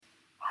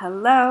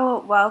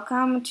Hello,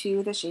 welcome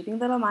to the Shaping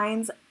Little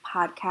Minds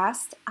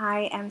podcast.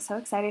 I am so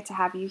excited to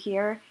have you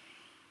here.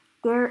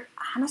 There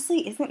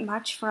honestly isn't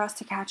much for us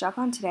to catch up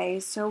on today,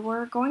 so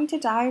we're going to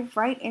dive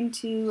right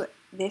into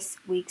this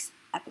week's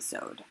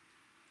episode.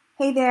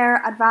 Hey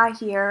there, Adva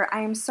here.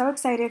 I am so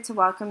excited to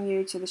welcome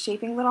you to the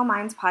Shaping Little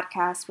Minds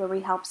podcast, where we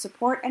help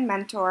support and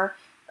mentor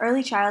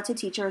early childhood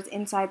teachers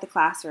inside the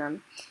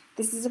classroom.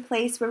 This is a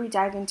place where we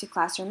dive into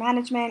classroom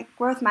management,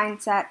 growth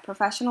mindset,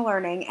 professional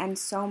learning, and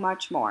so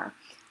much more.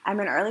 I'm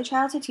an early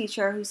childhood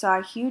teacher who saw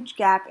a huge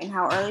gap in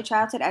how early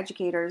childhood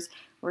educators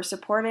were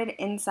supported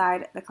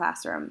inside the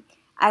classroom.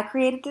 I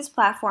created this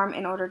platform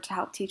in order to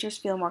help teachers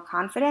feel more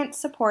confident,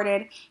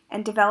 supported,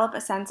 and develop a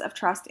sense of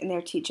trust in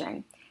their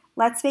teaching.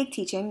 Let's make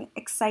teaching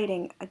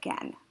exciting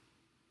again.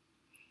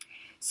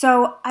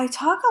 So I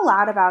talk a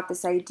lot about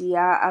this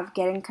idea of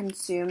getting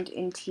consumed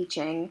in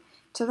teaching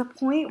to the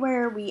point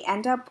where we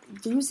end up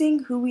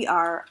losing who we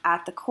are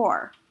at the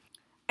core.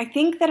 I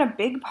think that a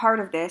big part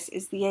of this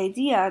is the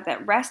idea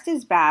that rest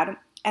is bad,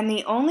 and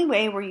the only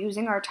way we're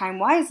using our time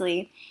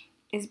wisely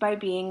is by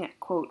being,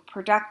 quote,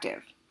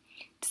 productive.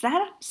 Does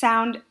that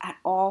sound at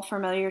all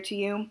familiar to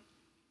you?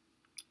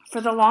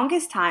 For the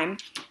longest time,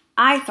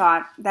 I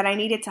thought that I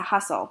needed to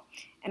hustle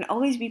and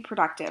always be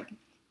productive,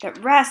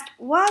 that rest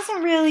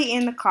wasn't really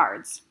in the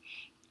cards.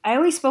 I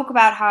always spoke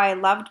about how I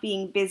loved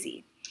being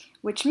busy,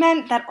 which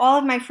meant that all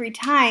of my free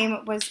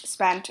time was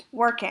spent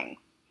working.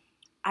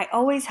 I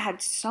always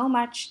had so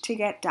much to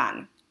get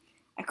done.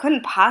 I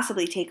couldn't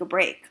possibly take a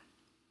break.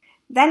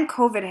 Then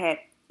COVID hit,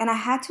 and I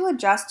had to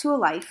adjust to a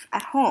life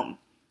at home,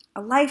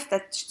 a life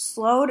that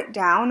slowed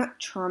down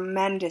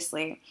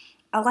tremendously,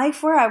 a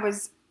life where I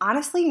was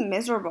honestly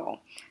miserable.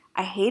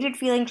 I hated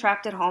feeling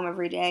trapped at home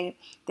every day.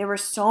 There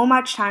was so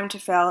much time to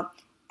fill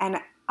and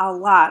a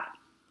lot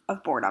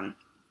of boredom.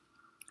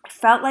 I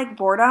felt like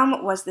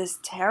boredom was this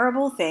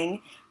terrible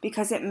thing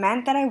because it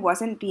meant that I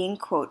wasn't being,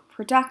 quote,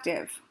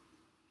 productive.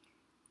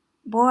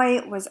 Boy,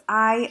 was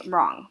I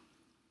wrong.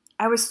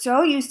 I was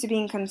so used to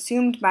being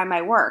consumed by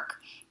my work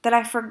that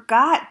I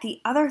forgot the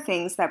other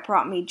things that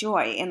brought me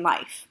joy in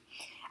life.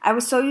 I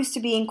was so used to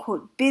being,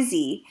 quote,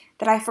 busy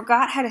that I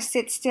forgot how to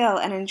sit still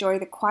and enjoy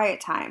the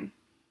quiet time.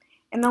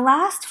 In the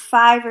last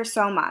 5 or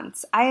so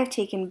months, I have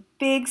taken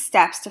big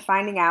steps to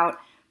finding out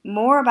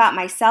more about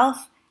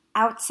myself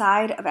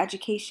outside of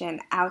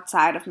education,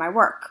 outside of my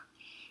work.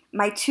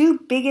 My 2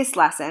 biggest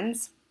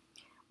lessons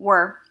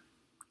were,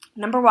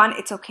 number 1,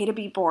 it's okay to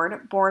be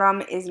bored.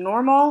 Boredom is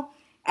normal,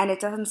 and it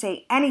doesn't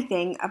say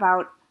anything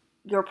about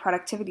your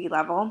productivity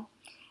level.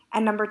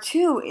 And number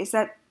 2 is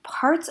that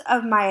parts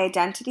of my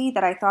identity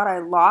that I thought I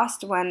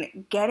lost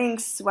when getting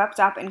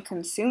swept up and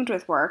consumed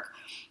with work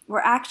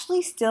were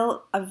actually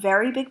still a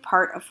very big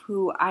part of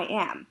who I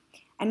am.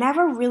 I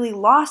never really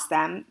lost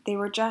them, they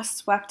were just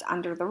swept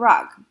under the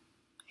rug.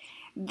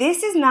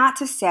 This is not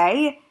to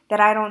say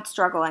that I don't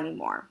struggle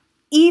anymore.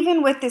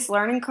 Even with this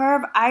learning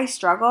curve, I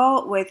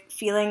struggle with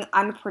feeling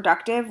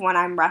unproductive when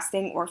I'm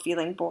resting or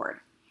feeling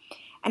bored.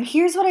 And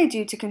here's what I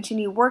do to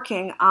continue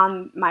working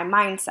on my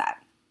mindset.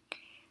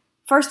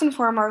 First and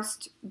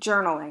foremost,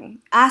 journaling.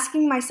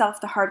 Asking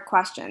myself the hard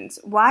questions.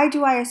 Why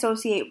do I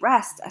associate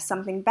rest as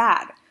something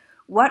bad?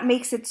 What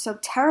makes it so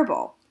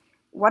terrible?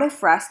 What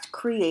if rest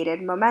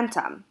created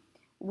momentum?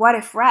 What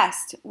if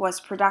rest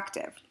was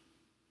productive?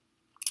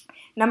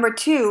 Number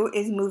 2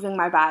 is moving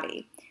my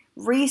body.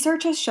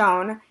 Research has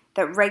shown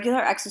that regular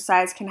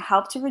exercise can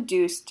help to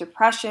reduce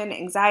depression,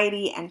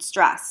 anxiety, and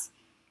stress.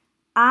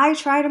 I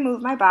try to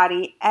move my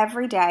body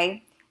every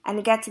day and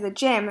to get to the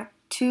gym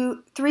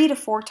 3 to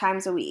 4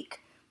 times a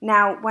week.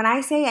 Now, when I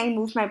say I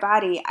move my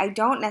body, I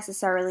don't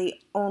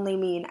necessarily only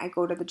mean I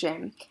go to the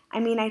gym. I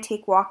mean I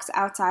take walks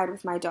outside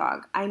with my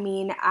dog. I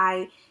mean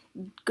I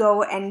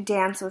go and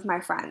dance with my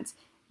friends.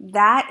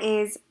 That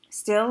is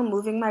still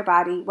moving my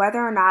body, whether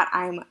or not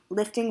I'm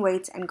lifting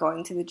weights and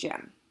going to the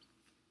gym.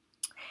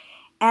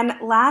 And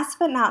last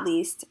but not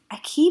least, I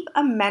keep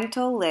a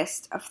mental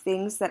list of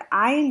things that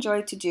I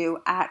enjoy to do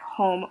at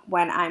home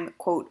when I'm,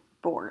 quote,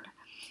 bored.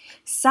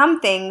 Some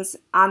things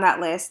on that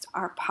list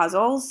are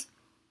puzzles,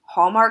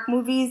 Hallmark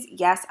movies,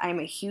 yes, I'm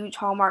a huge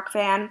Hallmark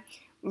fan,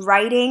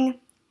 writing,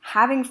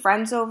 having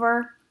friends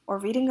over, or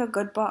reading a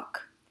good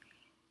book.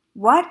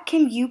 What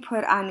can you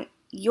put on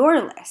your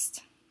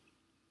list?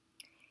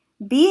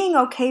 Being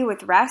okay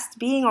with rest,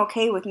 being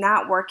okay with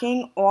not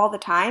working all the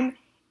time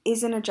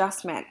is an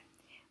adjustment.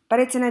 But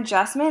it's an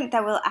adjustment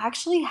that will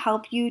actually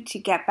help you to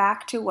get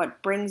back to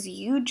what brings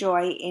you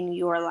joy in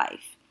your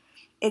life.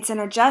 It's an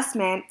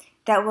adjustment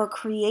that will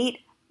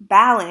create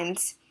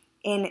balance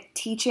in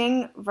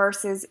teaching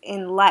versus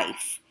in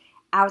life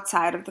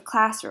outside of the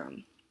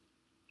classroom.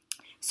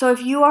 So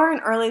if you are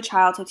an early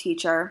childhood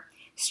teacher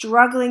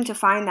struggling to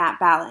find that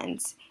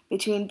balance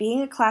between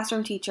being a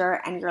classroom teacher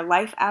and your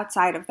life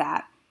outside of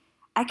that,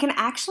 I can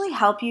actually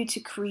help you to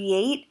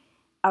create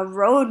a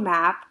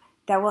roadmap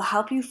that will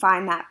help you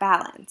find that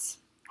balance.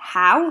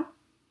 How?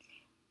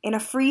 In a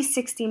free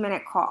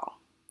 60-minute call.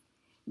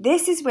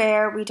 This is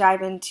where we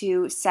dive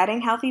into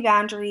setting healthy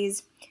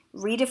boundaries,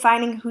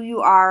 redefining who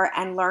you are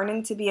and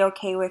learning to be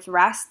okay with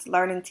rest,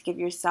 learning to give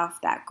yourself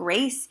that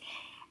grace,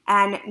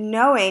 and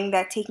knowing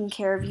that taking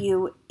care of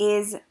you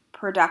is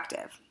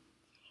productive.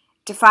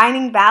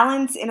 Defining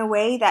balance in a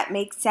way that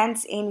makes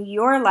sense in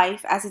your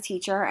life as a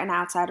teacher and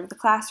outside of the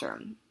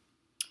classroom.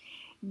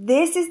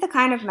 This is the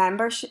kind of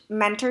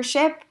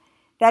mentorship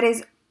that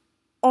is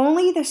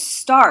only the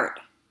start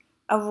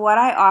of what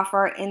I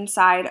offer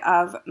inside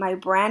of my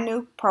brand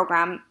new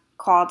program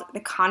called the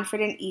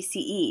Confident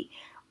ECE,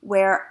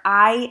 where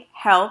I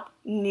help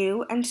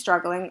new and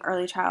struggling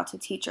early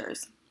childhood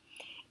teachers.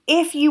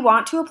 If you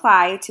want to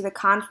apply to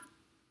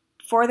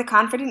for the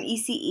Confident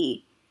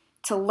ECE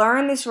to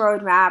learn this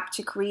roadmap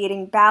to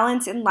creating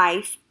balance in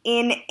life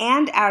in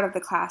and out of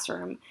the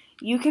classroom,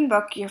 you can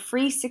book your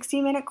free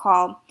 60-minute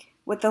call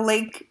with the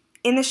link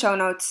in the show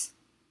notes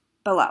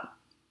below.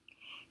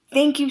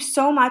 Thank you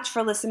so much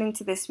for listening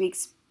to this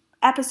week's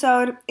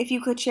episode. If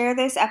you could share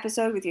this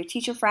episode with your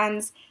teacher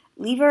friends,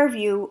 leave a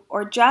review,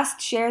 or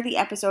just share the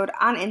episode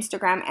on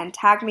Instagram and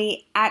tag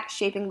me at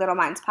Shaping Little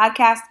Minds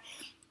Podcast,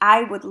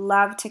 I would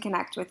love to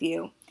connect with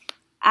you.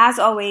 As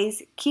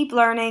always, keep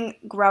learning,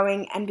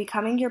 growing, and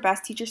becoming your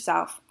best teacher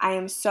self. I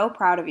am so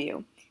proud of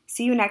you.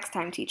 See you next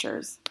time,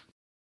 teachers.